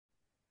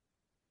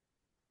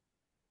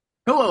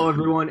Hello,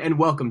 everyone, and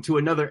welcome to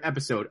another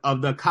episode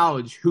of the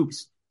College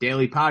Hoops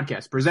Daily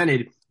Podcast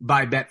presented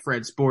by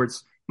Betfred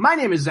Sports. My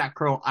name is Zach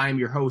Kroll. I am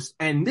your host,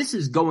 and this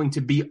is going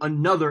to be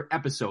another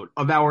episode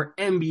of our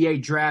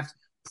NBA Draft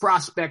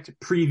Prospect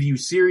Preview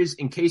Series.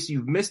 In case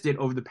you've missed it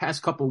over the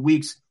past couple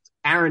weeks,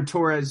 Aaron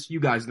Torres, you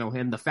guys know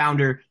him, the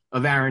founder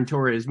of Aaron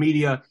Torres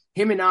Media,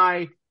 him and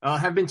I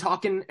have been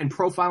talking and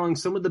profiling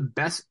some of the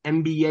best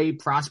NBA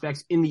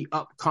prospects in the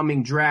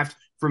upcoming draft.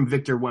 From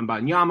Victor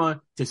Wembanyama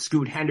to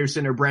Scoot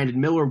Henderson or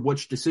Brandon Miller,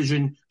 which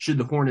decision should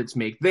the Hornets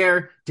make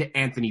there, to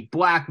Anthony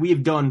Black. We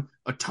have done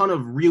a ton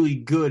of really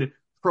good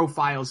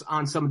profiles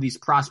on some of these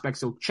prospects,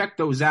 so check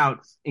those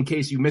out in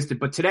case you missed it.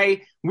 But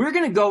today, we're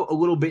going to go a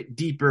little bit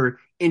deeper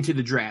into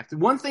the draft.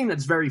 One thing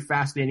that's very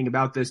fascinating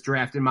about this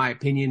draft, in my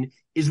opinion,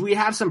 is we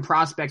have some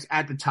prospects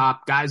at the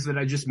top, guys that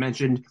I just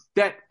mentioned,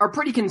 that are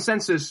pretty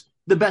consensus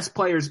the best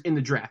players in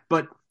the draft.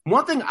 But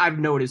one thing I've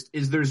noticed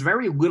is there's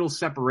very little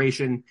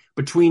separation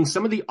between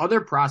some of the other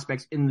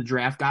prospects in the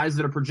draft, guys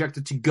that are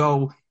projected to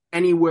go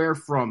anywhere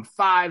from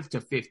 5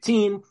 to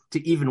 15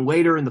 to even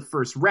later in the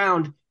first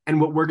round. And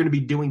what we're going to be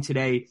doing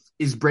today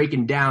is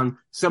breaking down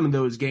some of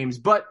those games.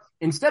 But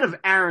instead of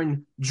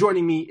Aaron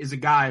joining me is a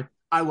guy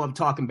I love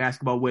talking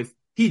basketball with.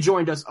 He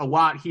joined us a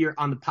lot here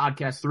on the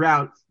podcast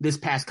throughout this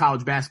past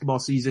college basketball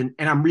season,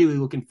 and I'm really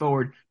looking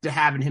forward to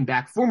having him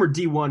back. Former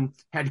D1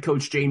 head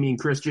coach Jamie and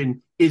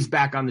Christian is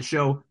back on the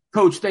show.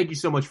 Coach, thank you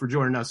so much for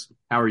joining us.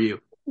 How are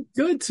you?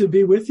 Good to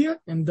be with you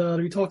and to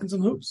be talking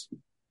some hoops.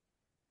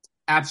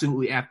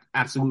 Absolutely,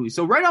 absolutely.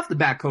 So right off the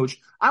bat, Coach,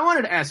 I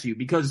wanted to ask you,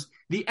 because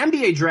the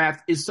NBA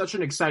draft is such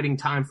an exciting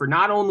time for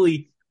not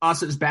only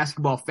us as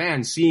basketball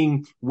fans,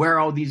 seeing where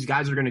all these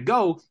guys are going to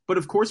go, but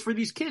of course for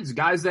these kids,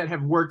 guys that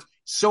have worked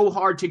so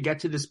hard to get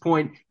to this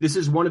point. This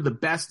is one of the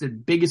best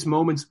and biggest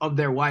moments of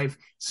their life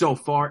so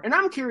far. And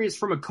I'm curious,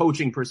 from a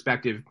coaching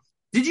perspective,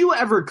 did you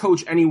ever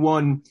coach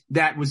anyone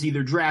that was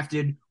either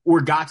drafted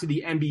or got to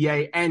the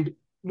NBA? And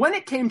when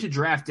it came to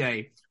draft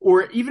day,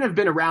 or even have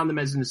been around them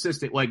as an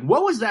assistant, like,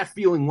 what was that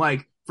feeling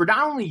like for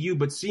not only you,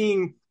 but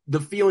seeing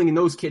the feeling in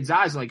those kids'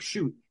 eyes, like,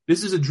 shoot,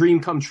 this is a dream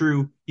come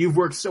true. You've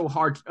worked so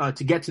hard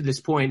to get to this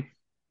point.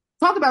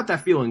 Talk about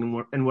that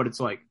feeling and what it's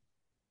like.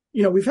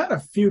 You know, we've had a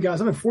few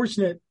guys. I've been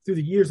fortunate through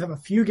the years to have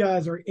a few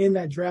guys that are in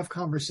that draft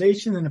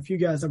conversation and a few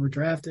guys that were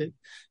drafted.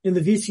 In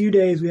the VCU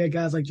days, we had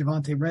guys like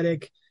Javonte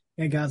Reddick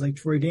and guys like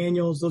Troy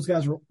Daniels. Those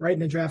guys were right in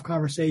the draft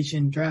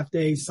conversation. Draft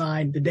day,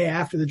 signed the day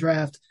after the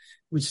draft,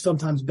 which is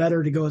sometimes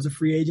better to go as a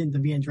free agent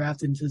than being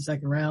drafted into the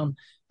second round.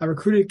 I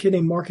recruited a kid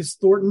named Marcus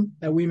Thornton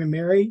at William &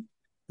 Mary,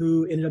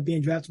 who ended up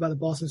being drafted by the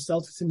Boston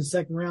Celtics in the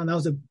second round. That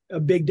was a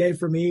big day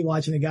for me,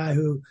 watching a guy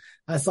who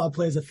I saw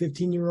play as a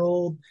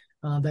 15-year-old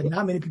that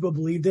not many people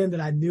believed in,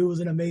 that I knew was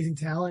an amazing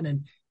talent,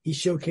 and he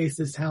showcased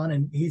this talent,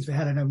 and he's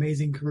had an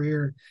amazing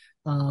career.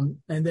 And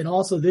then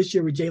also this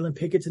year with Jalen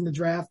Pickett's in the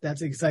draft,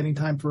 that's an exciting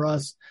time for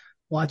us,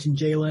 watching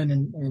Jalen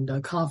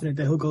and confident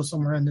that he'll go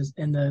somewhere in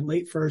the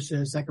late first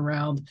or second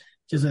round.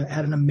 Just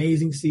had an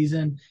amazing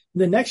season. And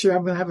then next year,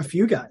 I'm going to have a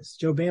few guys.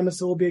 Joe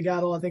Bamisile will be a guy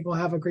who I think will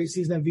have a great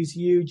season at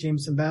VCU.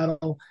 Jameson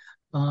Battle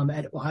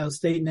at Ohio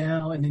State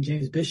now, and then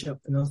James Bishop.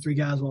 And those three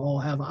guys will all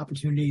have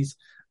opportunities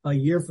a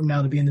year from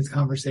now to be in this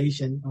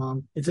conversation.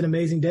 It's an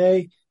amazing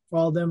day for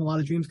all of them. A lot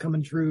of dreams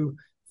coming true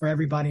for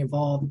everybody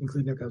involved,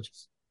 including their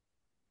coaches.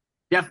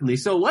 Definitely.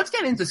 So let's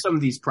get into some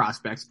of these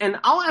prospects. And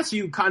I'll ask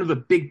you kind of a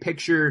big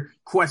picture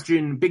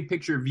question, big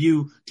picture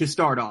view to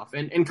start off.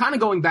 And kind of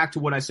going back to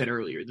what I said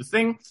earlier, the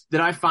thing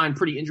that I find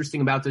pretty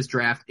interesting about this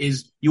draft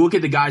is you look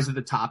at the guys at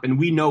the top, and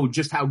we know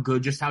just how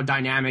good, just how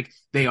dynamic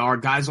they are.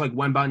 Guys like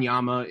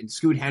Wembanyama and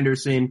Scoot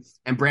Henderson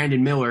and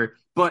Brandon Miller.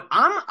 But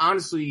I'm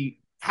honestly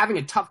having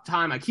a tough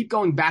time. I keep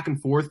going back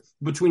and forth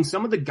between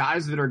some of the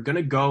guys that are going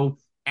to go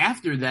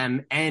after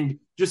them and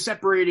just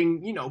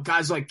separating, you know,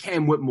 guys like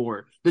Cam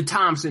Whitmore, the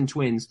Thompson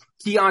twins,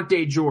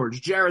 Keontae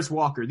George, Jarris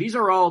Walker. These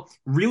are all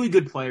really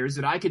good players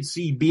that I could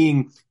see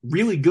being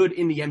really good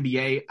in the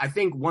NBA. I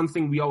think one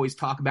thing we always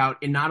talk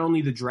about in not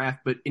only the draft,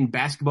 but in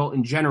basketball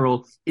in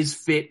general is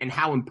fit and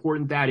how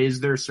important that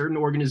is. There are certain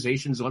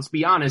organizations, let's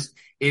be honest,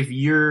 if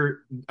you're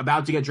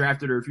about to get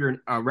drafted or if you're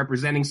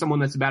representing someone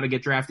that's about to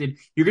get drafted,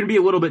 you're going to be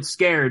a little bit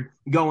scared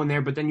going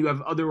there. But then you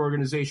have other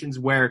organizations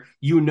where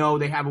you know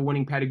they have a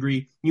winning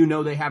pedigree, you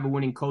know they have a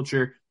winning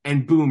culture,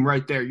 and boom,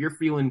 right there, you're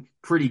feeling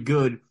pretty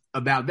good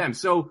about them.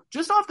 So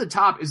just off the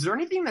top, is there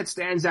anything that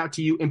stands out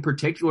to you in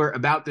particular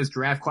about this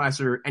draft class,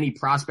 or any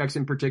prospects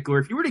in particular?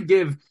 If you were to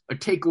give a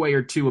takeaway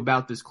or two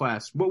about this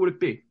class, what would it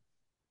be?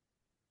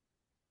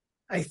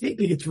 I think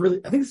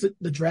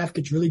the draft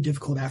gets really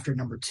difficult after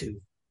number 2.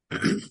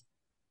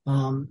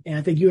 And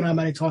I think you and I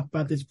might have talked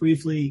about this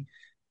briefly.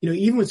 You know,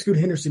 even with Scoot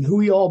Henderson, who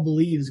we all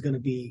believe is going to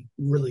be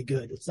really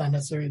good. It's not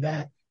necessarily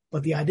that,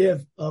 but the idea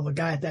of a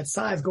guy at that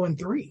size going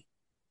 3.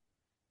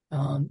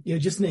 You know,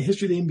 just in the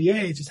history of the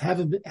NBA, it just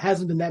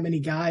hasn't been that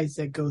many guys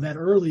that go that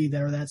early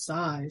that are that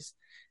size.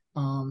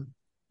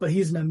 But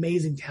he's an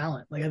amazing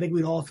talent. Like, I think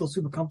we'd all feel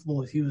super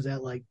comfortable if he was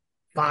at like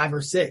 5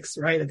 or 6,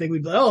 right? I think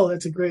we'd be like, oh,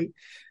 that's a great.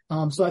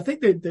 So I think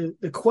that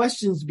the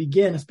questions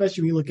begin,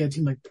 especially when you look at a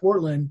team like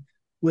Portland,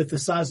 with the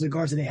size of the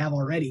guards that they have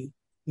already.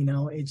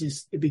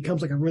 It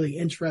becomes like a really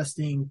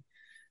interesting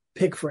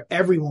pick for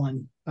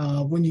everyone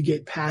when you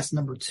get past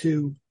number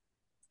 2.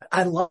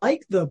 I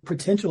like the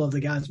potential of the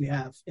guys we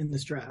have in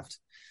this draft.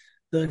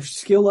 The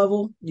skill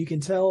level, you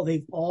can tell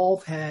they've all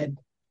had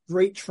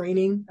great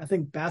training. I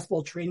think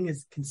basketball training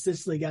has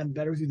consistently gotten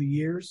better through the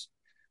years.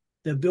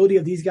 The ability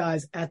of these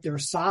guys at their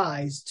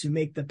size to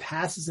make the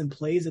passes and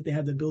plays that they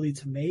have the ability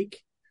to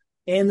make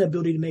and the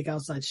ability to make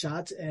outside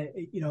shots,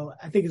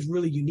 I think is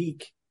really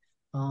unique.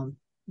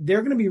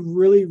 They're going to be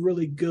really,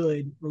 really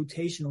good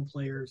rotational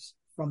players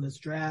from this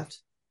draft.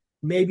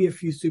 Maybe a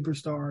few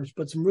superstars,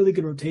 but some really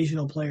good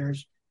rotational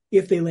players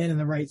if they land in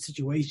the right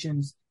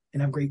situations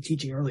and have great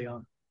teaching early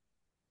on.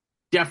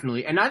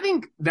 Definitely. And I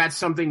think that's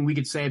something we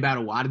could say about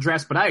a lot of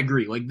drafts, but I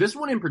agree. Like this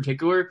one in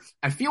particular,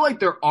 I feel like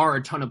there are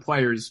a ton of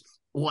players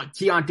like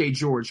Keontae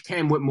George,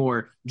 Cam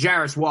Whitmore,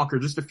 Jarris Walker,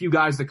 just a few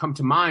guys that come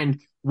to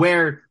mind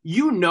where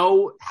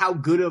how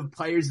good of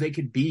players they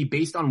could be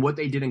based on what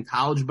they did in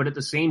college, but at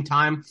the same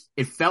time,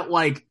 it felt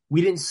like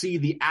we didn't see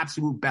the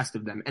absolute best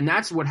of them. And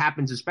that's what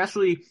happens,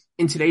 especially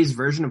in today's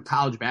version of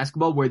college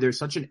basketball, where there's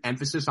such an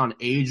emphasis on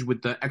age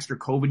with the extra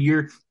COVID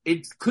year.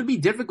 It could be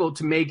difficult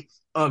to make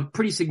a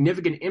pretty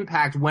significant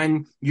impact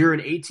when you're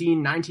an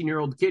 18,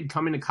 19-year-old kid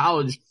coming to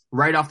college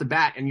right off the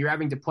bat and you're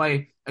having to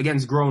play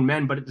against grown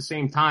men. But at the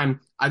same time,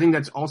 I think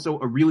that's also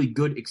a really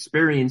good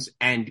experience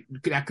and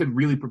that could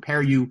really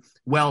prepare you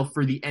well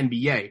for the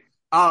NBA.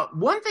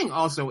 One thing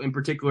also in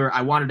particular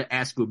I wanted to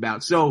ask you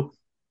about. So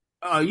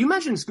you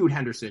mentioned Scoot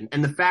Henderson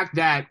and the fact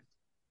that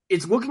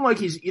it's looking like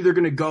he's either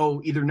going to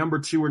go either number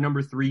 2 or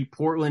number 3.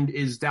 Portland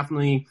is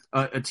definitely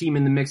a team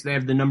in the mix. They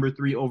have the number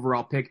 3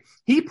 overall pick.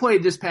 He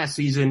played this past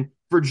season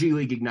for G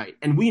League Ignite.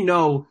 And we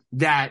know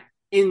that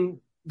in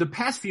the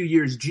past few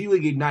years, G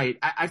League Ignite,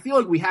 I feel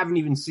like we haven't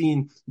even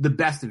seen the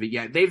best of it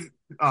yet. They've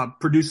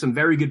produced some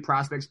very good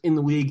prospects in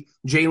the league.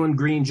 Jalen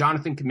Green,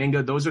 Jonathan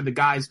Kuminga, those are the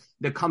guys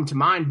that come to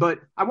mind. But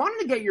I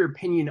wanted to get your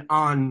opinion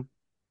on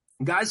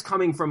guys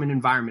coming from an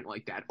environment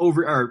like that,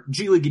 or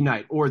G League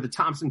Ignite, or the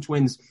Thompson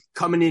Twins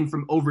coming in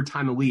from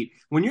Overtime Elite.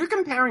 When you're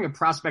comparing a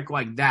prospect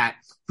like that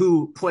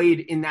who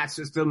played in that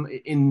system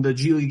in the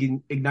G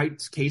League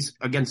Ignite's case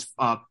against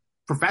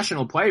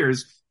professional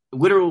players,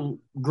 literal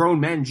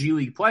grown men G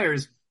League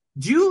players,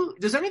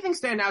 does anything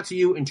stand out to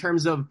you in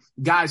terms of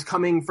guys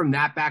coming from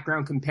that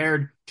background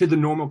compared to the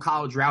normal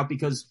college route?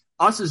 Because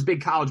us as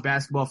big college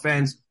basketball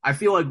fans, I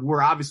feel like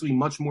we're obviously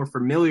much more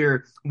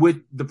familiar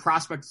with the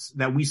prospects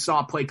that we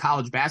saw play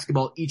college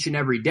basketball each and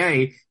every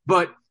day.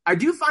 But I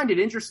do find it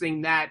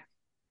interesting that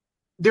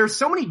there's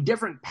so many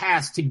different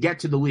paths to get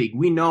to the league.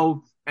 We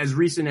know as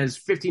recent as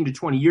 15 to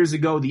 20 years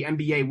ago, the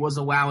NBA was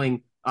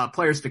allowing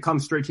players to come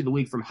straight to the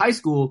league from high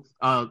school.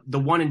 The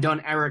one and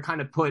done era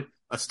kind of put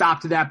a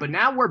stop to that. But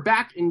now we're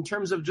back in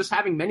terms of just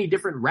having many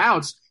different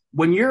routes.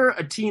 When you're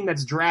a team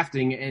that's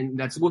drafting and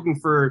that's looking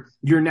for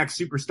your next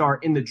superstar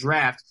in the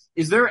draft,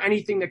 is there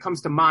anything that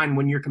comes to mind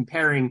when you're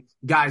comparing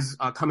guys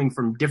coming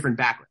from different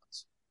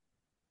backgrounds?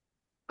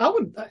 I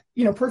would,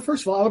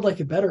 first of all, I would like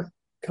it better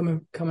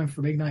coming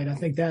from Ignite. I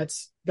think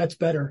that's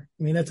better.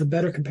 I mean, that's a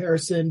better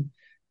comparison.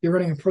 You're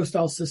running a pro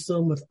style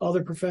system with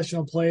other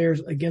professional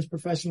players against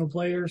professional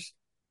players.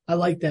 I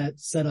like that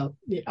setup.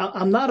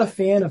 I'm not a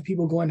fan of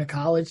people going to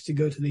college to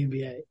go to the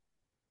NBA.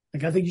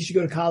 Like, I think you should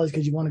go to college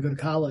because you want to go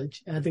to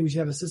college. And I think we should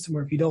have a system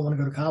where if you don't want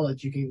to go to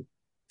college, you can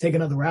take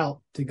another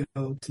route to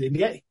go to the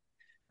NBA.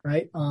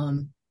 Right.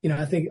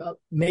 I think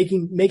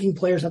making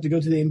players have to go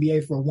to the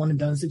NBA for a one and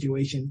done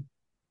situation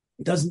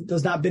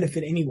does not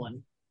benefit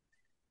anyone.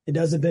 It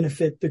doesn't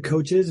benefit the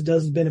coaches. It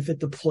doesn't benefit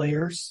the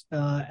players,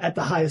 at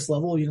the highest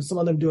level. Some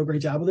of them do a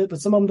great job with it,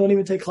 but some of them don't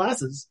even take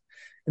classes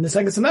in the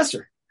second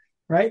semester.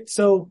 Right.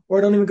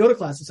 Or don't even go to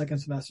class the second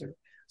semester.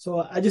 So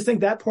I just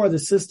think that part of the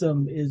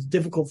system is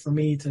difficult for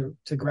me to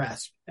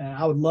grasp. And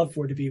I would love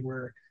for it to be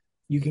where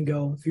you can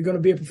go, if you're going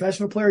to be a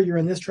professional player, you're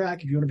in this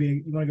track. If you want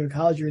to go to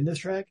college, you're in this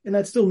track. And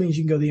that still means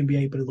you can go to the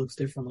NBA, but it looks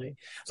differently.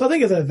 So I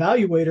think as an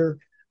evaluator,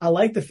 I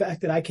like the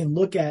fact that I can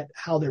look at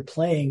how they're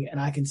playing and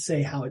I can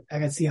say I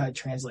can see how it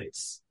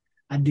translates.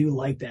 I do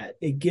like that.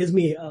 It gives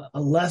me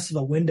a less of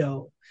a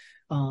window.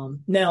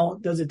 Now,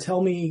 does it tell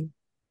me,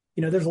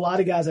 there's a lot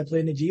of guys that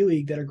play in the G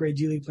League that are great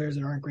G League players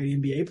that aren't great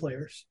NBA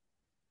players.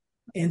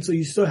 And so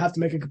you still have to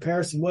make a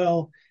comparison.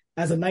 Well,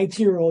 as a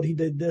 19-year-old, he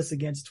did this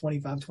against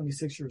 25,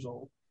 26 years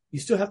old. You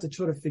still have to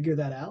try to figure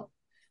that out.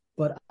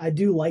 But I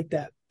do like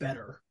that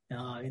better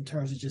in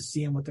terms of just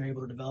seeing what they're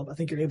able to develop. I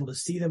think you're able to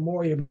see them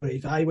more. You're able to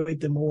evaluate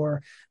them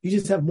more. You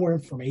just have more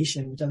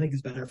information, which I think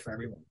is better for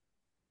everyone.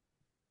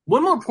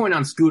 One more point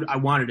on Scoot I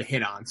wanted to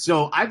hit on.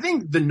 So I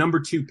think the number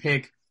 2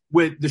 pick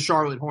with the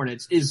Charlotte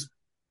Hornets is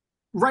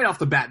right off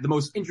the bat the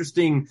most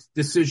interesting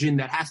decision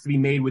that has to be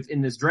made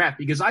within this draft,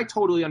 because I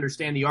totally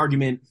understand the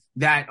argument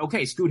that,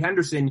 okay, Scoot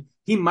Henderson,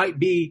 he might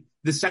be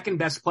the second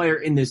best player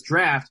in this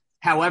draft.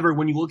 However,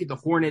 when you look at the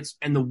Hornets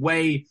and the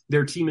way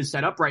their team is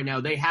set up right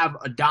now, they have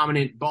a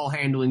dominant ball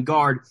handling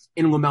guard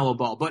in LaMelo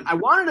Ball. But I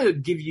wanted to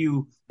give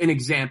you an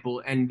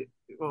example and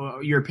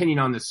your opinion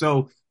on this.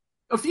 So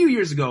a few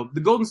years ago,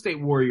 the Golden State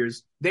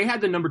Warriors, they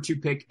had the number 2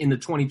 pick in the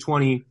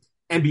 2020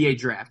 NBA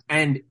draft.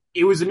 And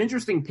it was an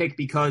interesting pick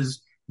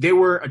because there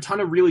were a ton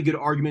of really good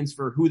arguments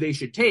for who they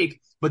should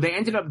take, but they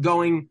ended up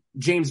going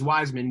James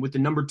Wiseman with the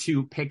number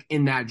 2 pick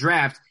in that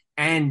draft.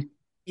 And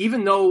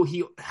even though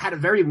he had a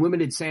very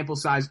limited sample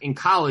size in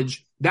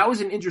college, that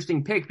was an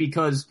interesting pick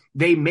because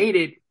they made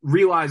it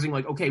realizing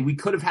like, okay, we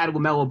could have had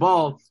LaMelo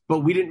Ball, but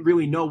we didn't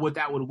really know what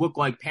that would look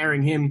like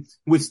pairing him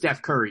with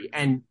Steph Curry.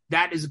 And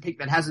that is a pick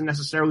that hasn't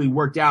necessarily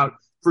worked out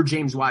for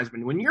James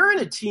Wiseman. When you're in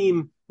a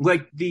team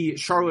like the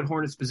Charlotte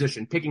Hornets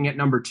position, picking at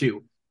number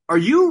 2, are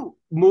you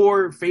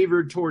more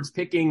favored towards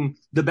picking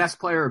the best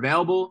player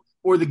available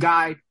or the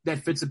guy that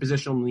fits a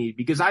positional need?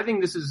 Because I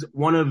think this is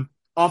one of,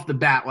 off the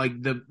bat,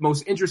 like the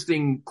most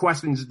interesting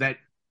questions that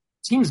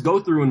teams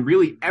go through in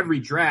really every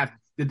draft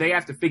that they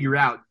have to figure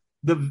out.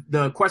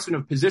 The question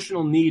of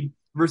positional need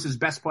versus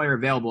best player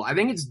available. I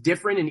think it's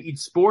different in each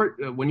sport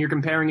when you're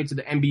comparing it to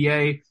the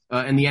NBA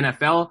and the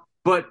NFL.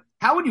 But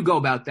how would you go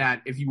about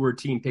that if you were a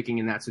team picking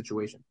in that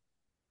situation?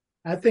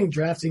 I think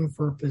drafting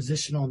for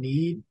positional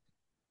need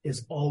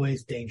is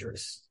always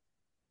dangerous.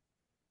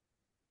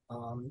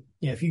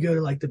 If you go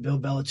to like the Bill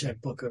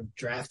Belichick book of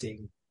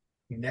drafting,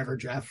 you never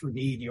draft for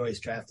need. You always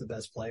draft the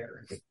best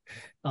player.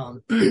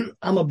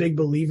 I'm a big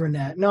believer in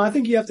that. No, I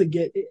think you have to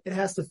it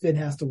has to fit,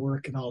 has to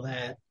work and all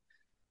that.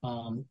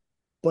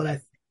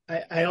 But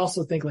I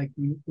also think like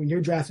when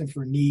you're drafting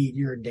for need,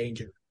 you're in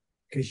danger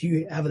because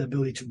you have an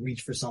ability to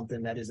reach for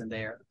something that isn't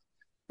there.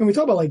 When we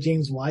talk about like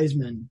James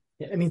Wiseman,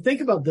 I mean,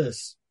 think about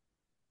this.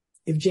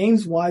 If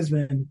James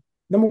Wiseman,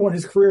 number one,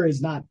 his career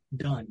is not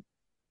done.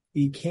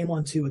 He came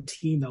onto a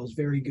team that was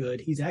very good.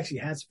 He's actually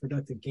had some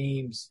productive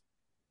games.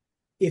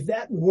 If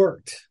that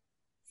worked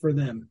for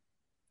them,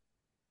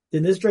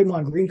 then this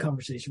Draymond Green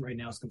conversation right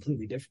now is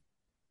completely different.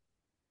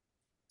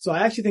 So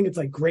I actually think it's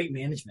like great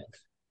management.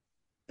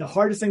 The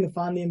hardest thing to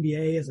find in the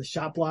NBA is a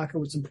shot blocker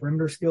with some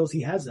perimeter skills.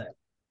 He has that.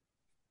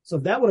 So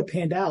if that would have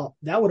panned out,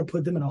 that would have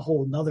put them in a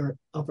whole another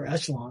upper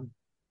echelon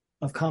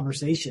of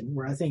conversation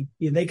where I think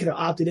they could have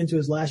opted into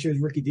his last year's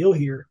rookie deal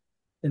here,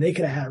 and they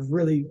could have had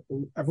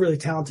a really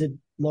talented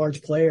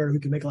large player who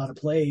can make a lot of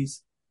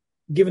plays,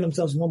 giving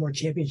themselves one more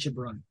championship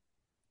run.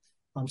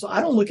 So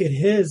I don't look at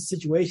his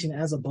situation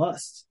as a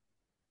bust.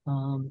 I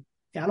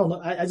don't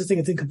know. I just think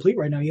it's incomplete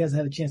right now. He hasn't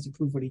had a chance to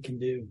prove what he can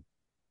do.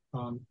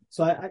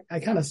 So I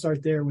kind of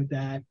start there with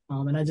that.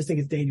 And I just think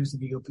it's dangerous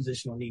if you go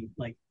positional need.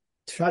 Like,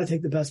 try to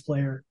take the best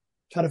player,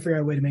 try to figure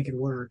out a way to make it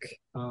work.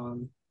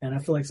 And I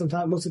feel like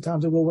most of the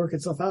times it will work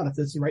itself out. If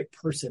it's the right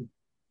person,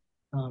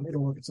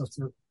 it'll work itself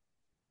through.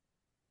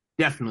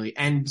 Definitely.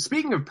 And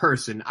speaking of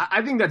person,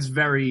 I think that's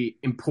very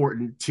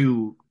important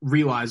to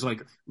realize,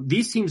 like,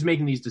 these teams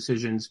making these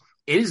decisions,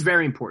 it is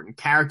very important.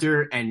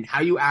 Character and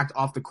how you act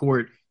off the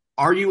court.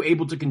 Are you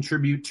able to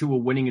contribute to a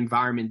winning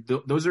environment?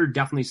 Those are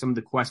definitely some of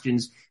the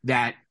questions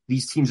that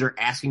these teams are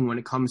asking when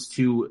it comes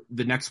to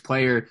the next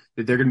player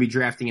that they're going to be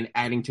drafting and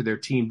adding to their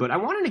team. But I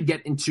wanted to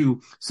get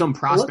into some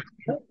prospects.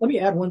 Let me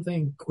add one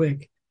thing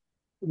quick.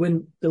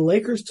 When the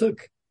Lakers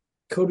took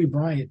Kobe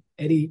Bryant,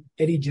 Eddie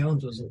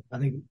Jones was, I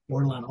think,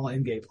 borderline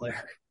all-NBA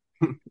player.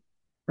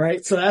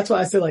 Right? So that's why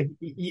I said, like,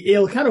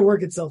 it'll kind of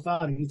work itself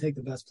out if you take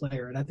the best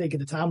player. And I think at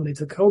the time when they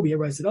took Kobe,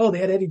 everybody said, oh, they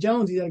had Eddie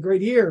Jones. He had a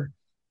great year.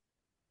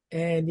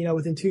 And,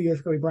 within 2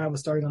 years, Kobe Bryant was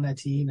starting on that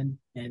team.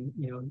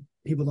 And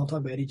people don't talk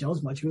about Eddie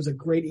Jones much. He was a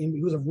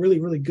really,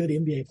 really good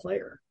NBA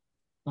player.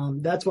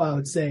 That's why I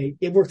would say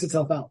it works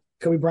itself out.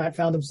 Kobe Bryant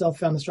found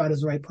the stride as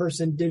the right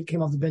person,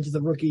 came off the bench as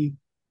a rookie.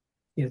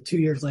 2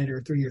 years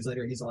later, 3 years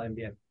later, he's all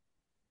NBA.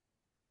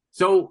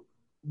 So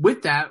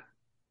with that,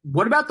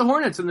 what about the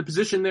Hornets and the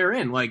position they're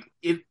in? Like,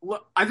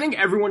 I think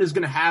everyone is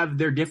going to have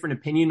their different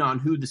opinion on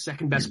who the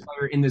second best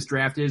player in this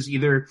draft is,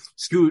 either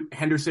Scoot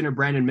Henderson or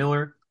Brandon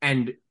Miller.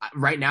 And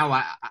right now,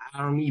 I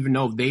don't even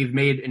know if they've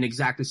made an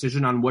exact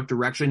decision on what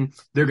direction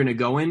they're going to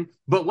go in.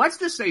 But let's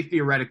just say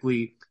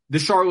theoretically, the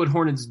Charlotte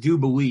Hornets do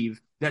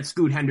believe that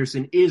Scoot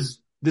Henderson is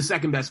the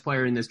second best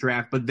player in this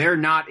draft, but they're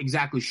not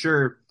exactly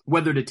sure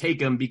whether to take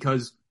him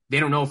because they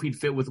don't know if he'd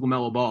fit with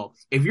LaMelo Ball.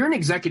 If you're an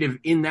executive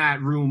in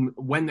that room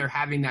when they're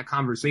having that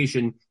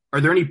conversation,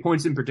 are there any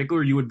points in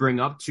particular you would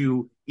bring up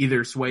to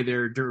either sway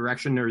their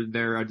direction or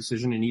their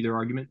decision in either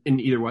argument,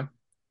 in either way?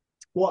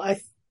 Well,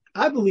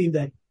 I believe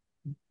that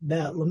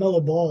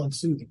LaMelo Ball and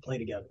Scoot can play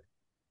together.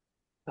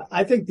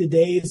 I think the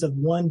days of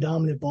one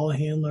dominant ball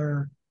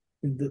handler,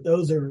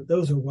 those are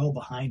well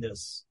behind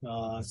us.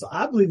 So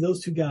I believe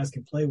those two guys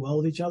can play well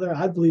with each other.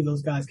 I believe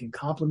those guys can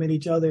complement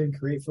each other and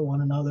create for one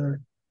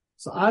another.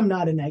 So I'm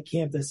not in that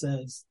camp that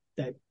says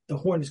that the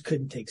Hornets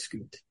couldn't take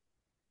Scoot.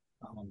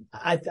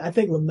 I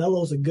think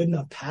LaMelo's a good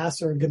enough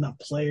passer, a good enough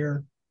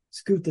player.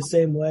 Scoot the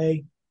same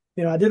way.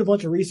 I did a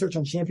bunch of research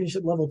on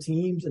championship level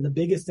teams, and the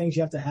biggest things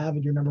you have to have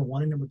in your number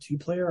one and number two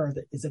player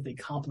is that they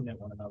complement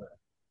one another.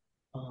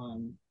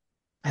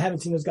 I haven't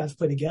seen those guys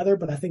play together,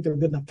 but I think they're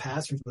good enough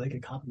passers where they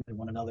can complement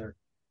one another.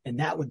 And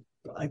that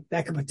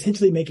could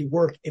potentially make it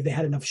work if they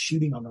had enough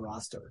shooting on the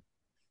roster.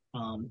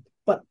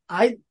 But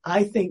I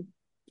think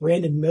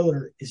Brandon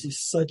Miller is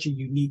just such a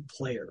unique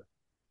player.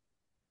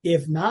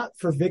 if not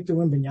for Victor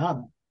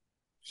Wembanyama,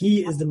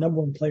 he is the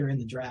number one player in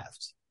the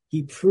draft.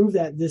 He proved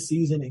that this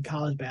season in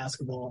college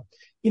basketball.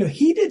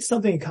 He did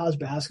something in college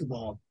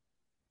basketball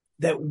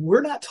that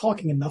we're not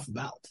talking enough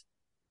about.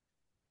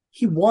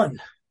 He won.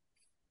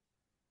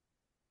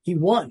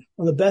 One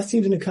of the best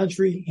teams in the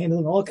country,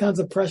 handling all kinds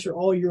of pressure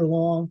all year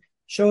long,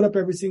 showed up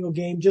every single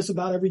game, just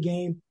about every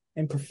game,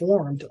 and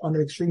performed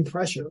under extreme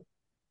pressure.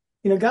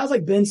 Guys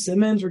like Ben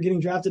Simmons were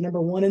getting drafted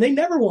number 1, and they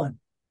never won.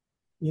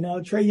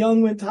 Trae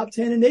Young went top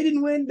 10, and they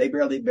didn't win. They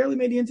barely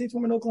made the NCAA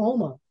tournament in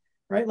Oklahoma,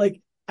 right?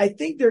 Like, I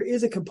think there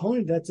is a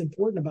component that's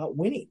important about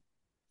winning.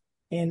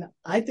 And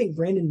I think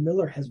Brandon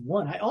Miller has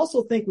won. I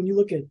also think when you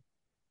look at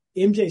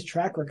MJ's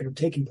track record of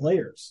taking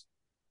players,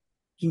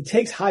 he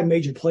takes high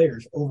major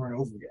players over and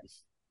over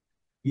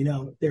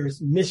again.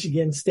 There's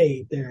Michigan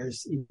State,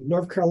 there's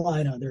North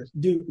Carolina, there's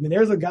Duke. I mean,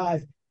 there's a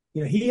guy,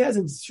 he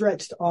hasn't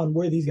stretched on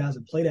where these guys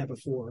have played at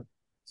before.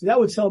 So that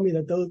would tell me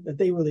that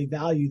they really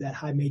value that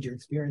high major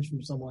experience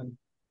from someone.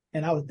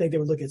 And I would think they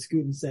would look at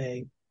Scoot and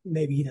say,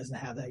 maybe he doesn't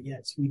have that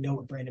yet. So we know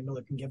what Brandon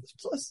Miller can give us.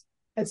 Plus,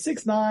 at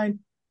 6'9",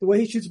 the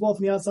way he shoots the ball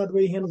from the outside, the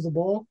way he handles the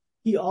ball,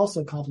 he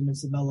also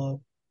complements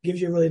LaMelo,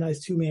 gives you a really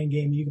nice 2-man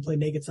game. You can play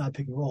naked side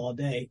pick and roll all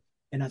day.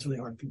 And that's really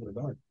hard for people to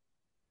guard.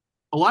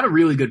 A lot of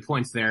really good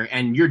points there.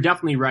 And you're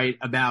definitely right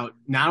about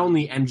not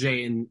only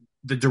MJ and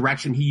the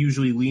direction he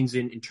usually leans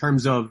in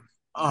terms of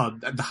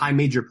the high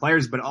major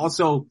players, but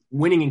also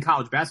winning in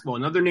college basketball.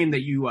 Another name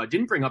that you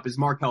didn't bring up is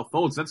Markelle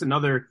Fultz. That's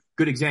another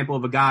good example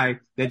of a guy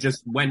that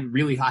just went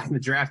really high in the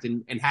draft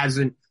and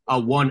hasn't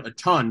won a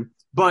ton.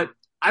 But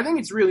I think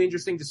it's really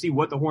interesting to see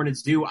what the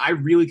Hornets do. I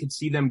really could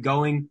see them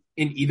going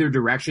in either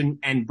direction.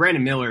 And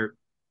Brandon Miller,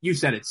 you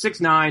said it,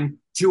 6'9",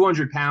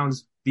 200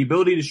 pounds. The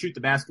ability to shoot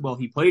the basketball.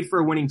 He played for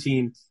a winning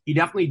team. He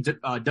definitely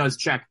does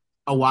check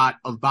a lot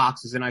of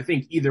boxes. And I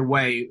think either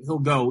way, he'll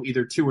go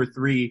either 2 or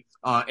 3.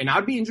 And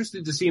I'd be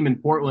interested to see him in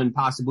Portland,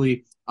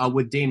 possibly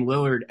with Dame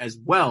Lillard as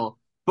well.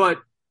 But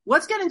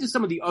let's get into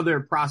some of the other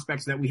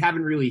prospects that we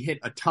haven't really hit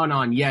a ton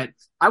on yet.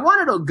 I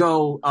wanted to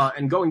go,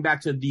 and going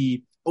back to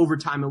the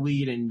overtime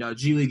elite and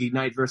G League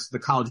Ignite versus the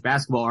college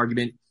basketball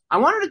argument, I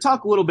wanted to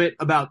talk a little bit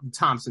about the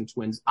Thompson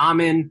twins,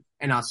 Amen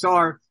and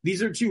Ausar.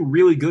 These are two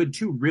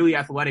really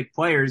athletic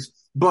players,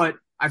 but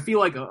I feel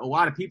like a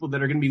lot of people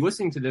that are going to be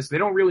listening to this, they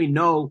don't really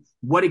know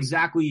what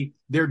exactly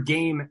their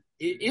game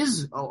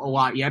is a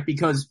lot yet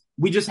because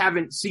we just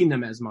haven't seen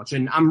them as much.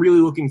 And I'm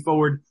really looking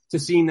forward to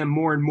seeing them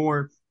more and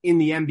more in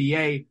the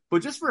NBA.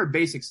 But just for a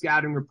basic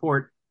scouting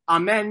report,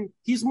 Amen,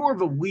 he's more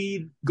of a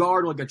lead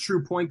guard, like a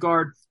true point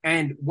guard.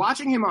 And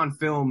watching him on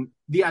film,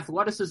 the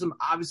athleticism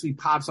obviously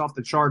pops off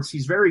the charts.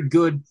 He's very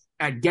good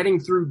at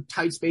getting through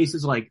tight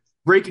spaces, like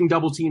breaking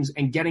double teams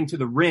and getting to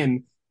the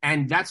rim.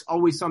 And that's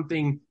always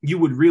something you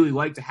would really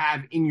like to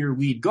have in your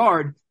lead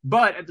guard.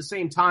 But at the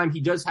same time, he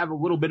does have a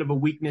little bit of a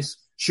weakness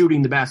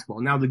shooting the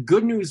basketball. Now, the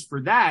good news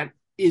for that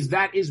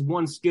is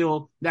one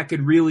skill that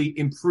could really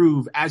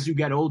improve as you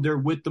get older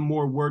with the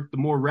more work, the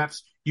more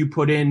reps you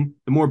put in,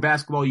 the more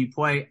basketball you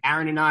play.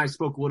 Aaron and I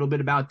spoke a little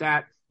bit about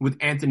that with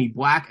Anthony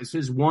Black as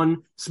his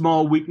one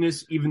small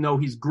weakness, even though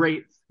he's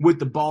great with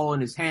the ball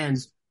in his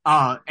hands.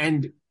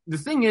 And the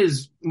thing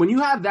is, when you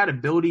have that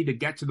ability to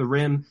get to the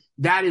rim,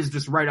 that is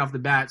just right off the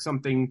bat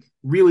something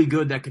really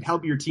good that could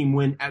help your team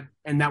win,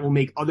 and that will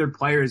make other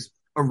players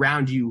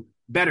around you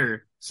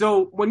better.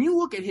 So when you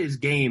look at his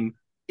game,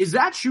 is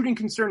that shooting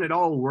concern at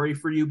all a worry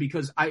for you?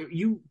 Because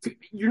you're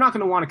not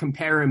going to want to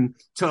compare him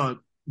to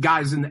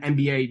guys in the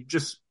NBA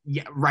just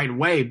right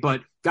away,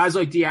 but guys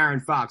like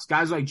De'Aaron Fox,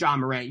 guys like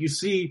John Morant, you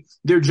see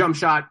their jump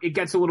shot, it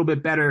gets a little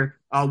bit better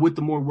with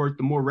the more work,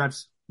 the more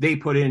reps they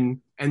put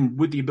in, and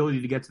with the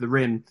ability to get to the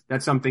rim.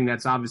 That's something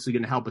that's obviously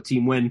going to help a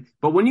team win.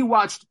 But when you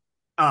watched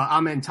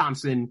Amen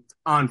Thompson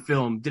on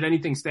film, did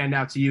anything stand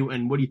out to you,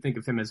 and what do you think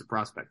of him as a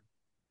prospect?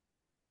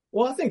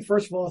 Well, I think,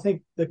 first of all,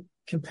 the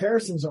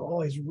comparisons are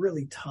always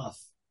really tough.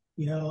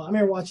 I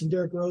remember watching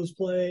Derrick Rose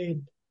play.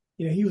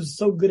 He was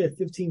so good at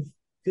 15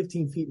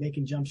 feet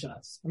making jump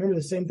shots. I remember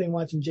the same thing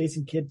watching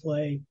Jason Kidd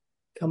play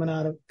coming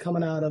out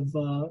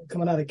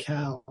of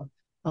Cal.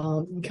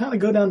 You kind of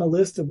go down the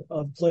list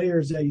of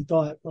players that you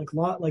thought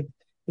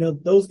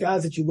those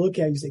guys that you look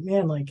at, you say,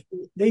 man, like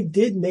they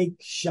did make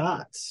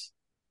shots.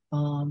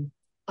 I'm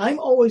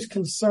always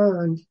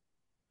concerned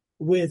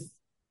with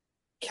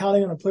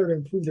counting on a player to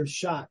improve their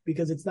shot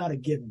because it's not a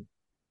given.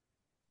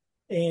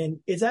 And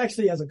it's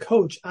actually, as a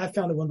coach, I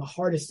found it one of the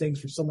hardest things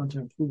for someone to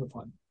improve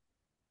upon.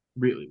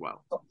 Really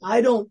well.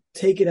 I don't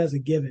take it as a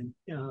given.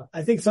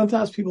 I think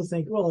sometimes people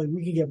think, well,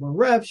 we can get more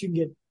reps,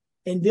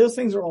 and those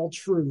things are all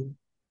true.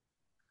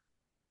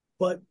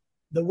 But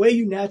the way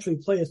you naturally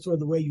play is sort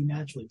of the way you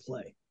naturally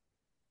play.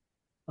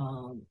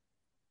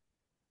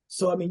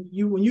 So, I mean,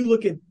 when you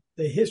look at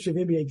the history of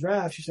NBA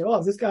drafts, you say, oh,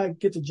 if this guy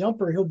gets a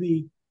jumper,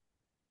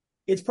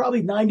 it's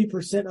probably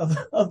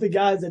 90% of the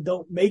guys that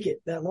don't make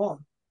it that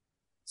long.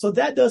 So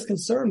that does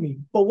concern me.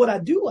 But what I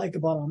do like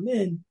about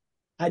Amen,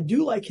 I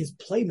do like his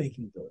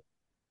playmaking ability.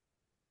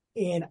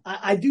 And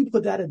I do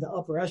put that in the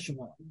upper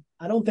echelon.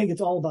 I don't think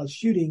it's all about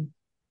shooting.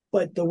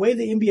 But the way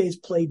the NBA is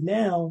played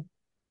now,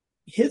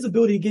 his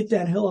ability to get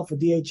downhill off a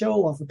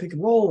DHO, off a pick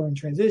and roll, or in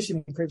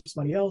transition and create for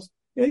somebody else,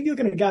 you're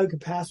looking at a guy who can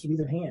pass with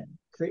either hand,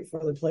 create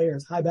for other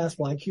players, high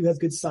basketball IQ, has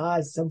good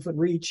size, 7-foot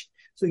reach,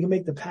 so he can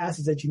make the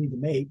passes that you need to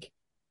make.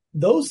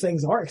 Those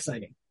things are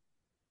exciting.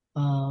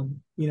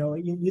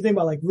 You think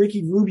about like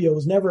Ricky Rubio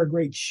was never a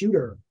great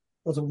shooter,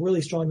 was a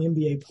really strong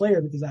NBA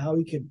player because of how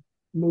he could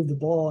move the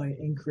ball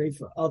and create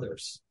for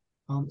others.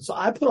 So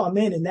I put him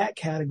in that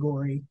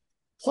category.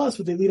 Plus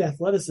with elite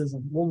athleticism,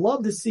 we'll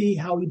love to see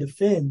how he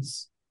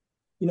defends.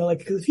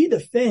 Because if he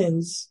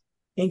defends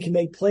and can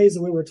make plays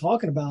the way we're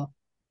talking about,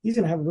 he's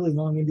going to have a really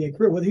long NBA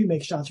career, whether he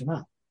makes shots or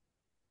not.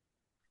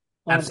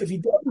 If he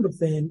doesn't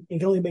defend and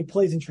can only make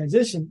plays in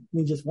transition,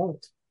 he just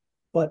won't.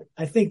 But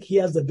I think he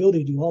has the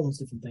ability to do all those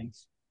different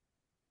things.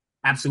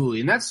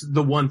 Absolutely. And that's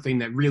the one thing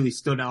that really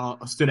stood out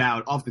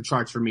off the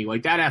charts for me.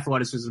 Like that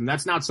athleticism,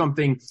 that's not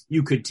something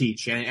you could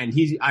teach. And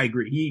I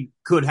agree. He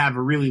could have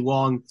a really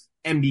long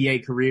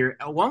NBA career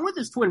along with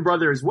his twin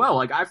brother as well.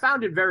 Like I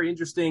found it very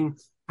interesting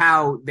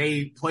how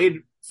they played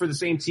for the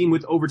same team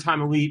with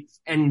Overtime Elite,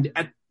 and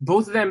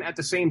both of them at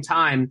the same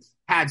time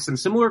had some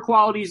similar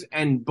qualities,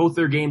 and both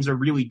their games are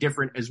really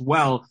different as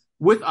well.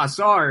 With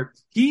Ausar,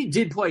 he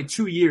did play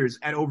 2 years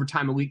at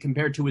Overtime Elite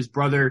compared to his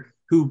brother,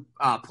 who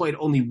played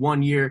only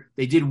 1 year.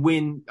 They did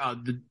win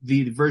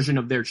the version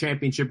of their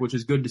championship, which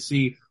is good to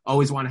see.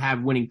 Always want to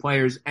have winning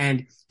players.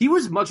 And he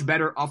was much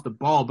better off the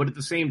ball, but at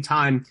the same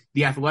time,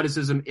 the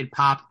athleticism, it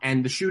popped,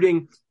 and the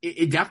shooting,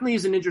 it definitely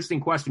is an interesting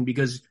question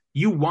because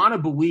you want to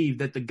believe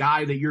that the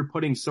guy that you're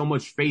putting so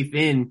much faith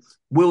in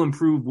will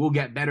improve, will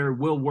get better,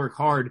 will work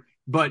hard.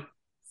 But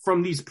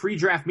from these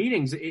pre-draft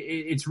meetings,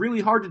 it's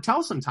really hard to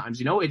tell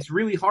sometimes. It's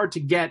really hard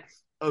to get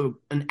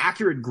an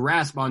accurate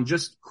grasp on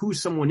just who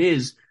someone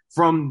is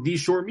from these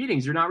short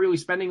meetings. You're not really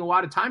spending a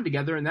lot of time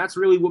together, and that's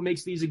really what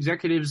makes these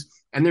executives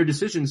and their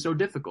decisions so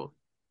difficult.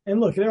 And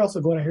look, they're also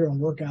going to hear on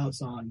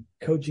workouts on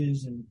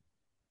coaches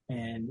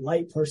and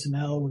light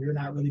personnel where you're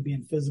not really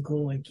being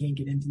physical and can't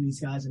get into these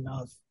guys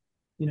enough.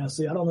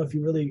 So I don't know if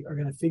you really are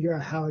going to figure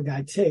out how a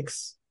guy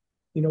ticks.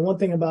 One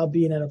thing about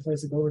being at a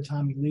place like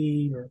Overtime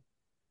Elite or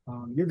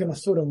you're going to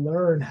sort of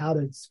learn how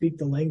to speak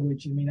the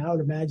language. I would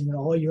imagine that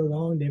all year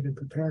long they've been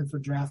preparing for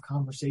draft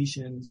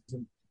conversations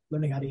and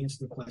learning how to answer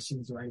the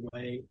questions the right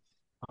way.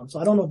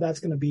 So I don't know if that's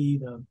going to be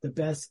the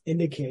best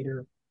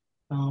indicator.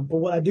 But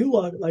what I do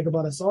like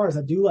about Ausar is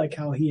I do like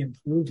how he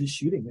improved his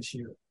shooting this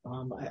year.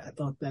 I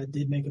thought that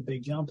did make a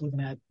big jump looking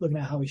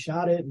at how he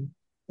shot it and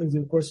looking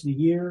through the course of the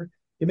year.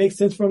 It makes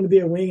sense for him to be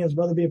a wing and his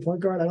brother be a point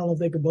guard. I don't know if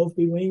they could both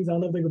be wings. I don't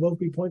know if they could both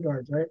be point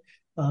guards, right?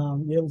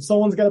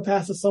 Someone's got to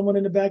pass to someone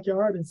in the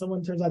backyard and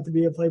someone turns out to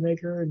be a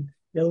playmaker and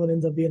the other one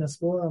ends up being a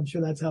scorer. I'm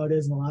sure that's how it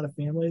is in a lot of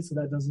families, so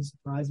that doesn't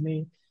surprise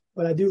me.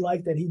 But I do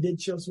like that he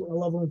did show a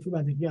level of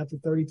improvement. I think he got to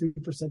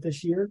 33%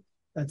 this year.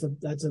 That's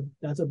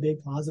a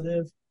big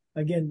positive.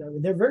 Again,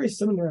 they're very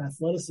similar in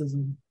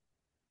athleticism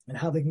and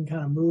how they can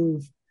kind of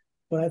move.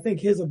 But I think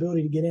his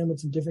ability to get in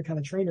with some different kind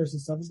of trainers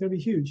and stuff is going to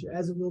be huge,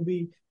 as it will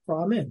be for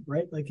Amin,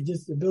 right? Like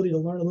just the ability to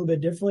learn a little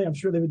bit differently. I'm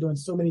sure they've been doing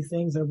so many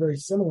things that are very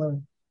similar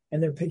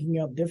and they're picking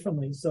up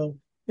differently. So,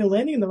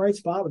 landing in the right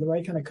spot with the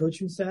right kind of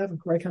coaching staff, the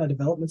right kind of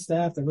development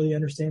staff that really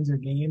understands their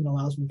game and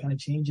allows them to kind of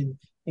change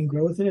and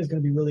grow within it is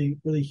going to be really,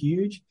 really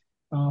huge.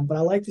 But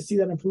I like to see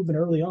that improvement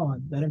early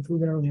on.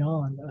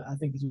 I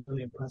think is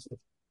really impressive.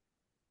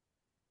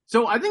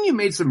 So I think you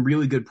made some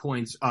really good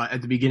points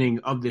at the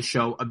beginning of this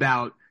show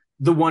about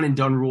the one and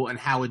done rule and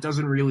how it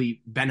doesn't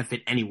really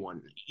benefit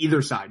anyone,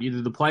 either side,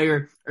 either the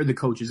player or the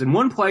coaches. And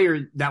one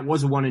player that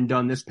was a one and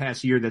done this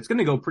past year that's going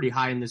to go pretty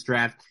high in this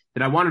draft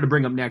that I wanted to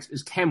bring up next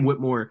is Cam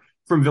Whitmore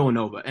from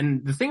Villanova.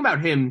 And the thing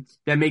about him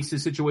that makes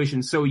his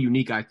situation so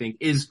unique, I think,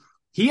 is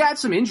he had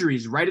some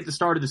injuries right at the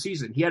start of the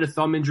season. He had a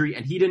thumb injury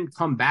and he didn't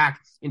come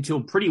back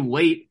until pretty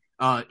late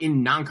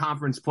in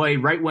non-conference play,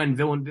 right when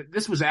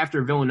this was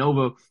after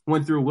Villanova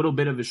went through a little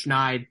bit of a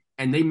schneid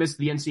and they missed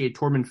the NCAA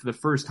tournament for the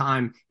first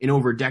time in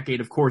over a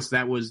decade. Of course,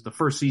 that was the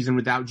first season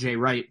without Jay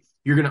Wright.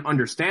 You're going to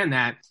understand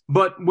that.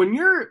 But when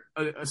you're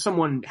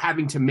someone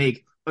having to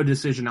make a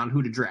decision on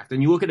who to draft,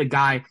 and you look at a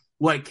guy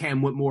like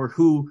Cam Whitmore,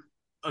 who,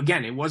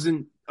 again, it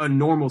wasn't a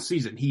normal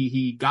season.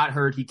 He got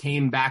hurt. He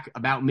came back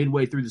about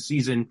midway through the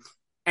season.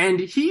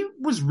 And he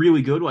was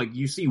really good. Like,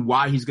 you see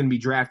why he's going to be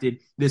drafted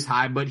this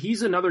high, but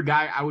he's another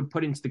guy I would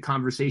put into the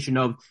conversation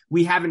of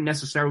we haven't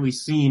necessarily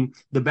seen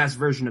the best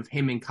version of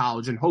him in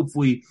college. And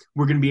hopefully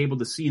we're going to be able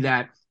to see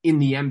that in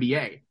the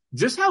NBA.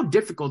 Just how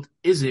difficult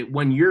is it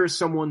when you're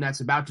someone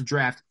that's about to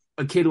draft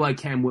a kid like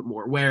Cam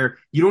Whitmore, where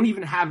you don't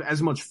even have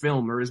as much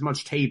film or as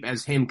much tape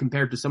as him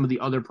compared to some of the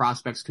other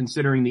prospects,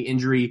 considering the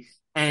injury?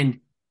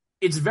 And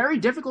it's very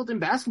difficult in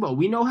basketball.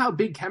 We know how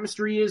big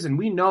chemistry is, and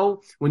we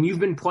know when you've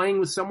been playing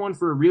with someone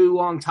for a really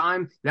long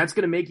time, that's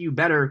going to make you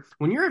better.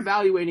 When you're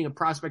evaluating a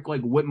prospect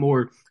like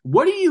Whitmore,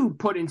 what do you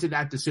put into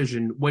that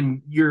decision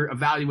when you're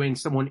evaluating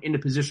someone in a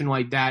position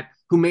like that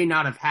who may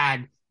not have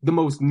had the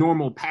most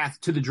normal path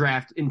to the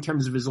draft in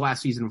terms of his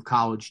last season of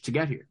college to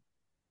get here?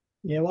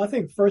 Yeah, well, I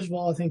think, first of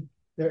all,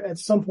 there at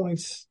some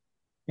points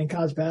in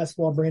college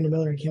basketball, Brandon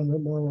Miller and Cam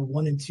Whitmore were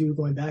 1 and 2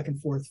 going back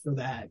and forth for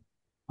that.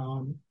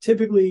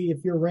 Typically,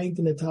 if you're ranked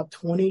in the top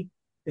 20,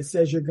 it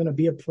says you're going to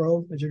be a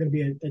pro, that you're going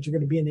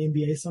to be in the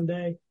NBA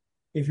someday.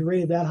 If you're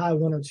rated that high,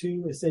 1 or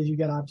 2, it says you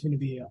got an opportunity to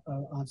be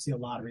obviously a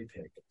lottery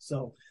pick.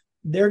 So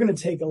they're going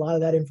to take a lot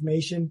of that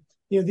information.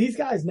 These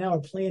guys now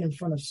are playing in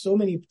front of so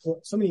many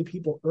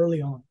people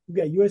early on. You've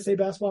got USA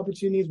basketball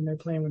opportunities when they're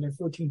playing when they're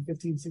 14,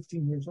 15,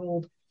 16 years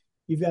old.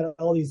 You've got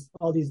all these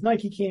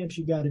Nike camps.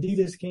 You've got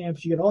Adidas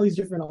camps. You got all these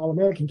different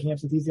All-American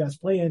camps that these guys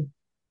play in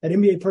that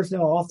NBA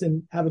personnel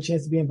often have a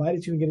chance to be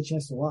invited to and get a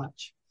chance to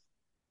watch.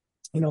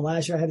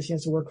 Last year I had a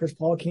chance to work Chris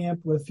Paul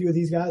camp with a few of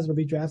these guys that will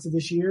be drafted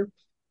this year.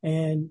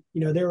 And,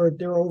 there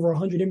were over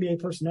 100 NBA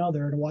personnel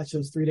there to watch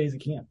those 3 days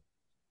of camp.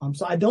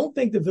 So I don't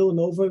think the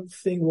Villanova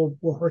thing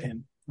will hurt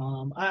him.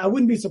 I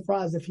wouldn't be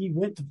surprised if he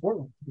went to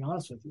Portland, to be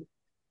honest with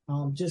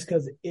you, just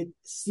because it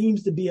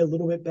seems to be a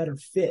little bit better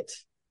fit.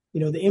 The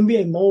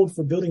NBA mold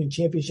for building a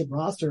championship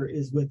roster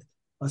is with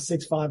a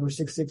 6'5" or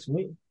 6'6"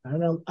 wing. I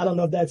don't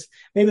know if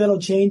maybe that'll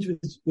change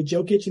with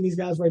Jokic and these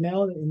guys right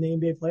now in the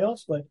NBA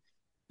playoffs, but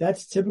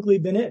that's typically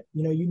been it.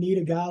 You need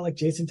a guy like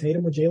Jason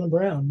Tatum or Jaylen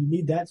Brown. You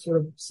need that sort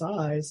of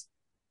size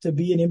to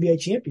be an NBA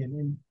champion.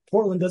 And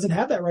Portland doesn't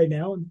have that right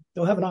now, and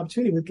they'll have an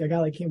opportunity with a guy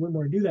like Cam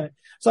Whitmore to do that.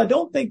 So I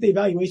don't think the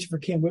evaluation for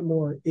Cam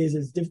Whitmore is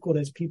as difficult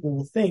as people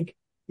will think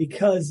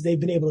because they've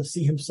been able to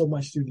see him so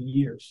much through the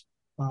years.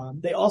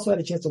 They also had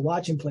a chance to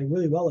watch him play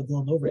really well at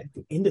Villanova at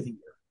the end of the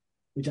year,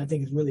 which I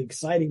think is really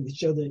exciting to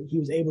show that he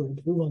was able to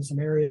improve on some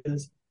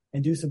areas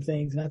and do some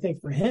things. And I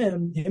think for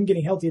him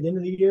getting healthy at the end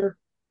of the year,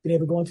 being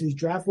able to go into these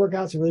draft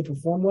workouts and really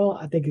perform well,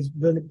 I think has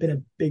been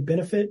a big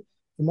benefit.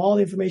 From all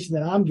the information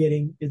that I'm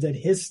getting is that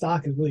his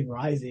stock is really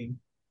rising,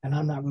 and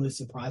I'm not really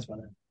surprised by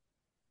that.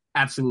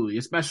 Absolutely.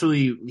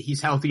 Especially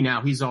he's healthy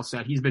now. He's all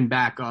set. He's been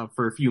back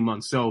for a few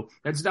months. So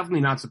that's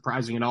definitely not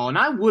surprising at all. And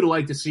I would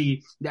like to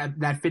see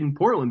that fit in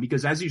Portland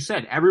because, as you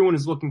said, everyone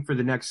is looking for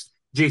the next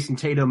Jason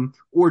Tatum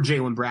or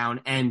Jaylen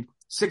Brown. And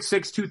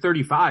 6'6",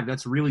 235,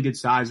 that's really good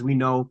size. We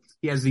know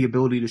he has the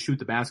ability to shoot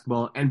the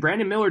basketball. And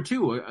Brandon Miller,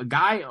 too,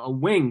 a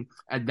wing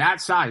at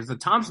that size, the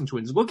Thompson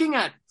twins. Looking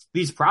at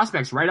these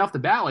prospects right off the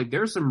bat, like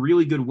there's some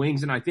really good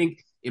wings. And I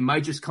think it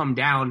might just come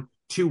down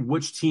to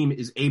which team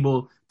is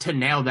able to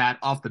nail that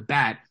off the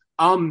bat.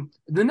 The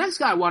next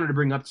guy I wanted to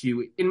bring up to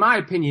you, in my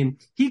opinion,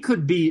 he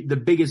could be the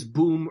biggest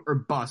boom or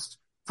bust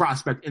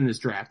prospect in this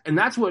draft. And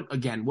that's what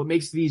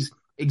makes these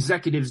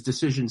executives'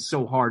 decisions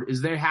so hard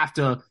is they have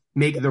to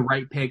make the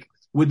right pick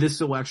with this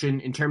selection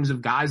in terms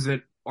of guys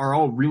that are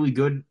all really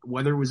good,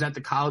 whether it was at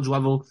the college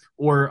level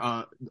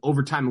or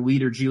overtime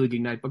elite or G League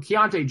Ignite. But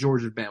Keyonte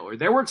George of Baylor,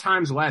 there were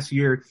times last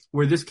year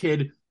where this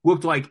kid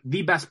looked like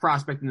the best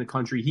prospect in the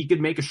country. He could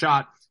make a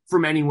shot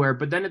from anywhere,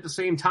 but then at the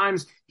same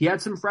times, he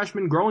had some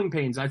freshman growing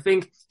pains. I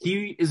think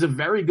he is a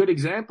very good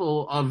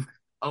example of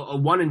a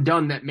one and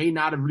done that may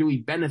not have really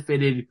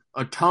benefited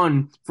a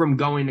ton from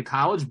going to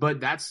college,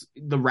 but that's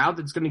the route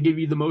that's going to give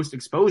you the most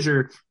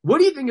exposure. What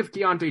do you think of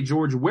Keyonte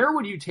George? Where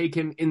would you take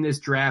him in this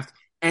draft?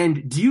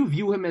 And do you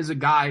view him as a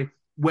guy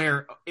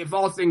where if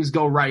all things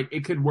go right,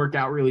 it could work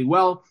out really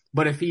well,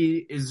 but if he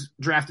is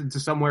drafted to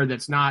somewhere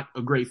that's not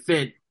a great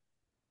fit,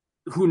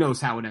 who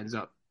knows how it ends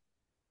up?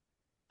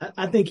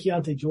 I think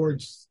Keyonte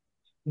George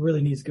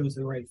really needs to go to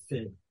the right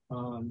fit.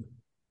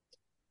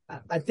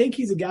 I think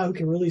he's a guy who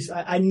can really –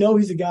 I know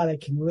he's a guy that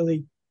can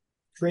really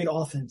create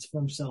offense for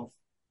himself.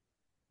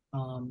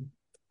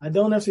 I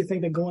don't necessarily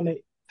think that going to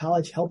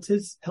college helped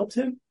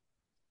him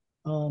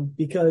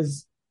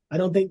because I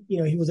don't think,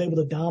 he was able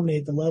to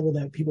dominate the level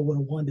that people would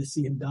have wanted to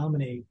see him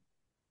dominate.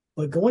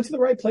 But going to the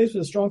right place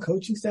with a strong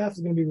coaching staff is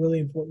going to be really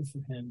important for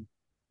him.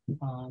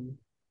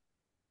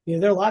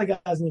 There are a lot of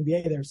guys in the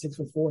NBA that are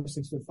 6'4",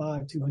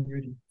 6'5",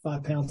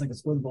 205 pounds that can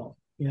score the ball.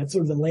 That's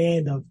sort of the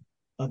land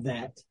of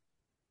that.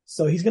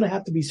 So he's going to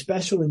have to be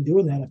special in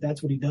doing that if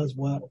that's what he does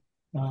well.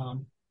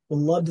 Would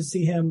love to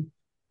see him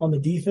on the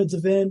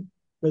defensive end,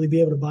 really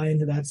be able to buy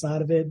into that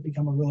side of it,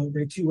 become a really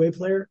great two-way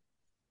player.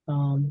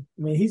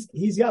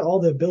 He's got all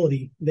the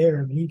ability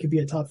there. He could be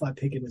a top 5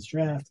 pick in this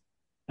draft.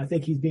 I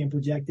think he's being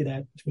projected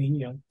at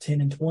between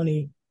 10 and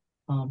 20.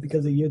 Because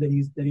of the year that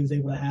he was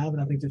able to have.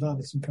 And I think there's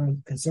obviously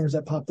some concerns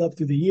that popped up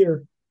through the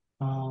year.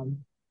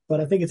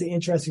 But I think it's an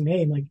interesting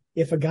name. Like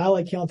if a guy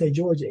like Keyonte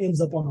George ends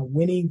up on a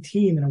winning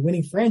team and a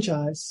winning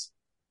franchise,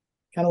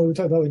 kind of what we were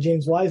talking about with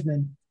James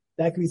Wiseman,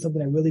 that could be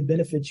something that really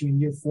benefits you in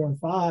year 4 and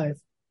 5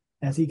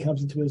 as he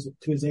comes into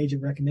his age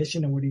of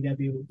recognition and where he'd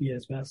be able to be at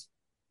his best.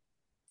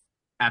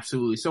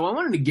 Absolutely. So I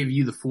wanted to give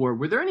you the 4.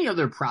 Were there any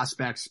other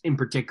prospects in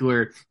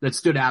particular that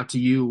stood out to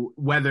you,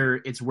 whether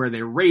it's where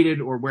they're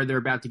rated or where they're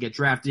about to get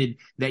drafted,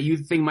 that you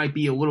think might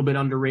be a little bit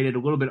underrated, a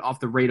little bit off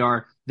the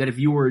radar, that if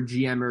you were a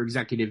GM or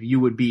executive, you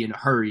would be in a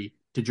hurry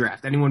to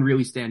draft? Anyone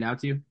really stand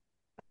out to you?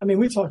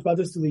 We talked about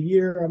this through the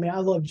year. I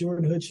love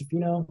Jordan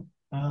Hood-Schifino.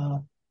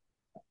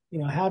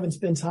 Having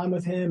spent time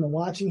with him and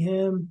watching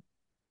him,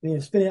 I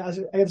got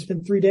to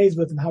spend 3 days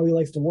with him, how he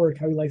likes to work,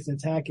 how he likes to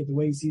attack it, the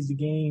way he sees the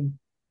game.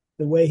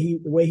 The way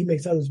he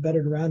makes others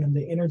better around him,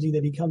 the energy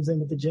that he comes in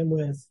with the gym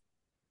with.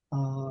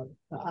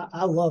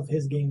 I love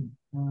his game.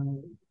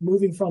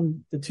 Moving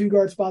from the 2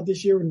 guard spot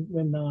this year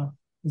when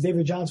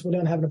Xavier Johnson went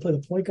down having to play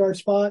the point guard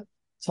spot.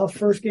 Tough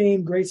first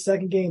game, great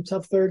second game,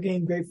 tough third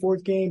game, great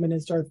fourth game, and then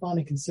start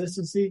finding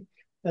consistency.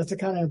 That's the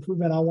kind of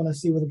improvement I want to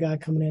see with a guy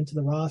coming into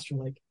the roster.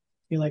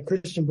 Like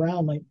Christian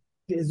Braun,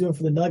 is doing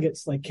for the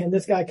Nuggets. Like, can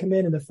this guy come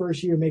in the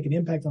first year, make an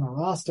impact on our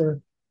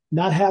roster,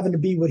 not having to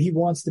be what he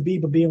wants to be,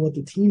 but being what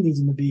the team needs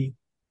him to be?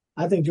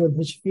 I think Jordan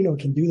Hood-Schifino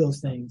can do those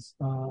things.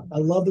 I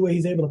love the way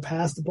he's able to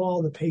pass the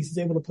ball, the pace he's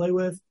able to play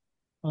with.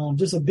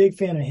 Just a big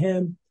fan of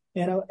him.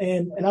 And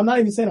I'm not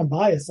even saying I'm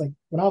biased. Like,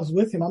 when I was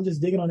with him, I'm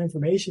just digging on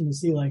information to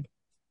see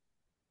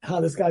how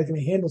this guy's going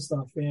to handle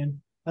stuff. And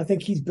I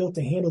think he's built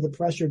to handle the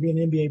pressure of being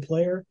an NBA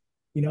player.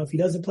 If he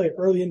doesn't play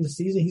early in the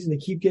season, he's going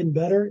to keep getting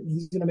better.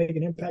 He's going to make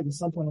an impact at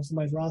some point on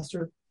somebody's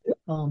roster.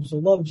 So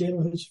love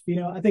Jalen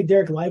Hood-Schifino. I think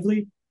Derek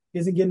Lively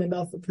isn't getting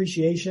enough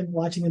appreciation.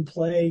 Watching him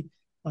play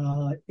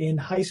in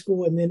high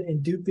school and then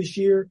in Duke this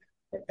year,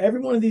 every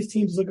one of these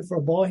teams is looking for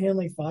a ball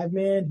handling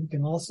 5-man who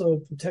can also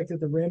protect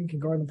at the rim, can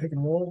guard and pick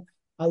and roll.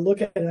 I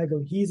look at it and I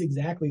go, he's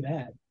exactly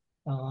that.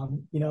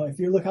 If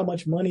you look how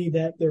much money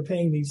that they're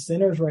paying these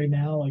centers right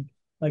now,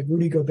 like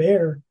Rudy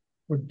Gobert,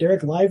 where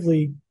Derek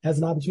Lively has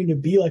an opportunity to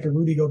be like a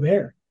Rudy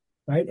Gobert,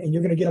 right? And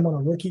you're going to get him on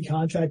a rookie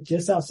contract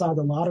just outside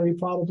the lottery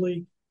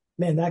probably.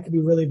 Man, that could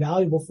be really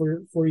valuable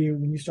for you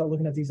when you start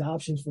looking at these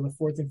options for the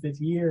 4th and 5th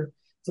year.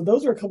 So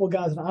those are a couple of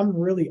guys that I'm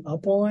really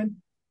up on.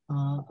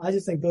 I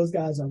just think those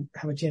guys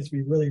have a chance to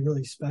be really,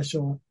 really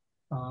special.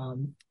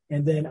 And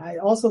then I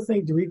also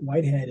think Dariq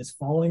Whitehead is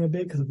falling a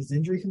bit because of his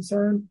injury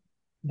concern.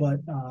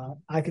 But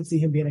I could see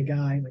him being a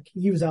guy,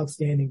 he was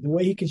outstanding. The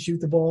way he can shoot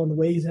the ball and the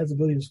way he has the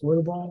ability to score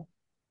the ball,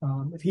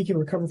 if he can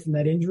recover from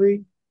that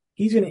injury,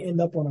 he's going to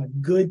end up on a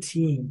good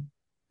team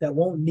that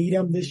won't need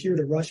him this year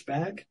to rush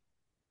back.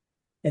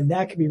 And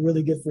that could be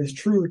really good for his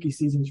true rookie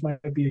season, which might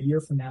be a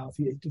year from now,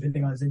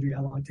 depending on his injury,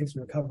 how long it takes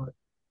to recover.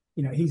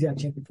 He's got a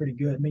chance to be pretty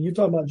good. I mean, you're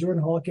talking about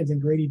Jordan Hawkins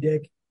and Grady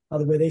Dick,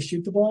 the way they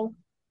shoot the ball.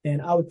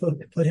 And I would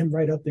put him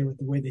right up there with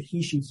the way that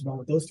he shoots the ball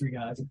with those two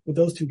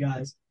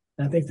guys.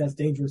 And I think that's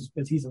dangerous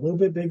because he's a little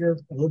bit bigger,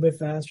 a little bit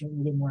faster, a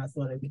little bit more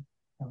athletic.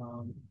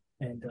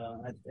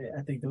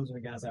 I think those are the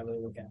guys I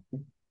really look at.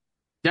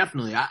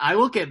 Definitely. I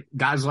look at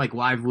guys like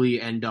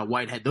Lively and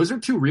Whitehead. Those are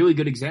two really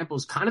good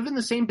examples, kind of in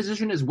the same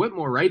position as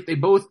Whitmore, right? They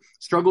both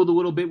struggled a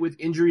little bit with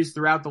injuries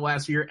throughout the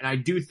last year. And I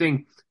do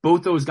think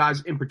both those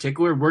guys in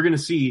particular, we're going to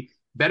see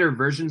better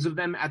versions of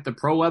them at the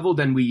pro level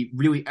than we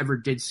really ever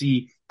did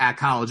see at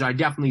college. I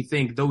definitely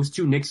think those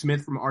two, Nick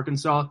Smith from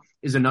Arkansas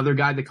is another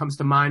guy that comes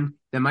to mind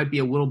that might be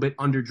a little bit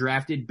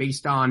underdrafted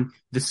based on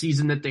the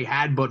season that they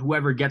had, but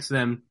whoever gets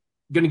them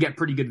going to get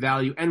pretty good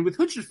value. And with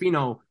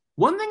Hood-Schifino,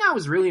 one thing I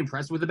was really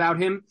impressed with about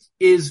him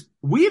is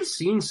we have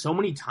seen so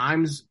many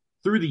times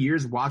through the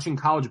years watching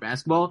college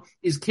basketball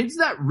is kids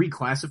that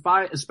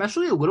reclassify,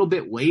 especially a little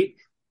bit late,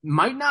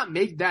 might not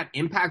make that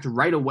impact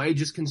right away,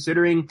 just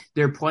considering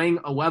they're playing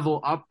a level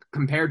up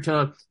compared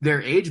to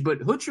their age. But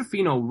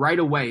Hood-Schifino right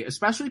away,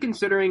 especially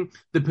considering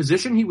the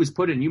position he was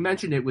put in, you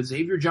mentioned it with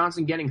Xavier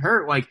Johnson getting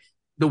hurt,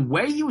 the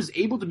way he was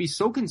able to be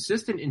so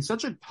consistent in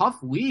such a tough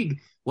league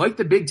like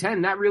the Big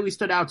Ten, that really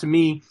stood out to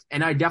me.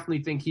 And I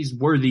definitely think he's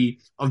worthy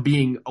of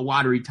being a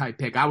lottery type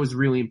pick. I was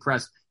really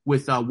impressed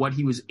with what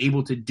he was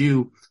able to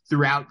do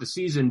throughout the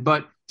season.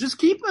 But just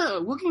keep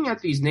looking at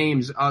these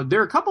names.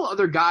 There are a couple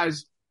other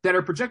guys that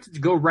are projected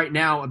to go right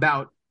now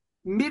about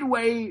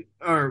midway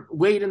or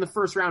late in the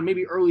first round,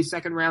 maybe early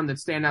second round, that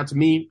stand out to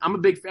me. I'm a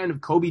big fan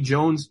of Kobe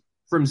Jones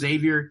from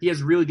Xavier. He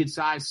has really good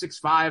size,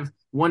 6'5",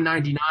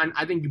 199.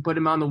 I think you put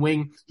him on the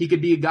wing, he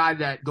could be a guy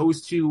that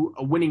goes to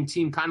a winning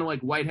team, kind of like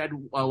Whitehead,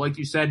 like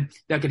you said,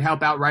 that could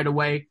help out right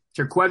away.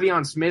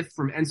 Terquavion Smith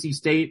from NC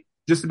State,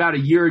 just about a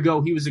year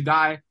ago, he was a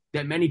guy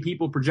that many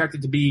people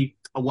projected to be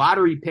a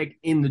lottery pick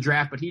in the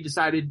draft, but he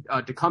decided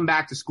to come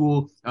back to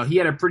school. He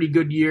had a pretty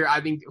good year. I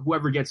think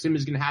whoever gets him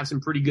is going to have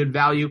some pretty good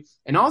value.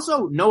 And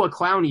also Noah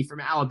Clowney from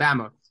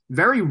Alabama,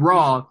 very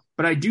raw,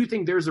 but I do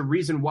think there's a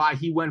reason why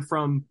he went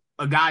from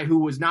a guy who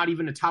was not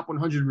even a top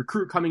 100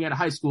 recruit coming out of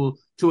high school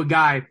to a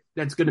guy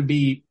that's going to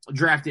be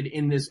drafted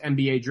in this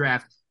NBA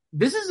draft.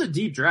 This is a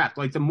deep draft.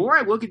 The more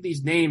I look at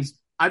these names,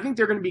 I think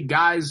they're going to be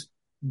guys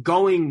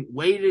going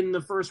late in the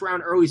first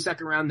round, early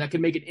second round that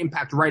can make an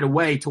impact right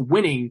away to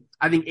winning.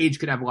 I think age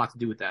could have a lot to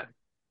do with that.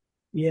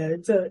 Yeah,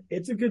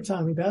 it's a good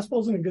time.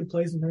 Basketball's in a good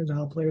place in terms of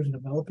how players are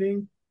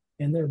developing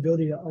and their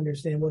ability to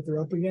understand what they're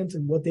up against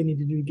and what they need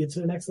to do to get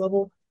to the next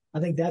level. I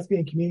think that's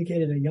being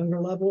communicated at a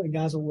younger level, and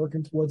guys are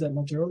working towards that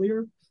much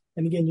earlier.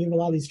 And again, you have a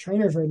lot of these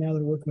trainers right now that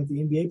are working with the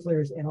NBA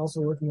players and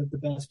also working with the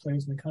best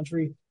players in the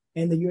country.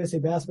 And the USA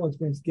basketball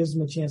experience gives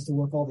them a chance to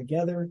work all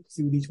together,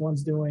 see what each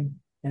one's doing,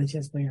 and a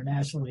chance to play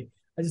internationally.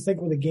 I just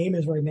think where the game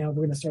is right now,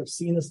 we're going to start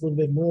seeing this a little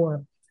bit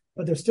more,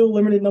 but there's still a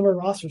limited number of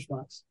roster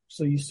spots.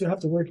 So you still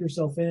have to work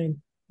yourself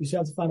in. You still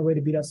have to find a way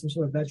to beat out some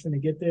sort of veteran to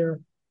get there.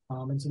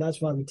 And so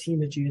that's why the team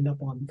that you end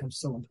up on becomes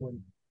so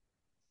important.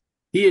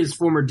 He is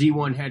former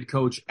D1 head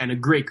coach and a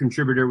great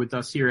contributor with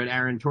us here at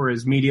Aaron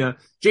Torres Media.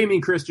 Jamie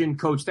and Christian,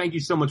 Coach, thank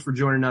you so much for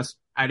joining us.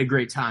 I had a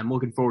great time.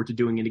 Looking forward to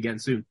doing it again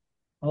soon.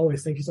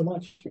 Always. Thank you so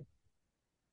much.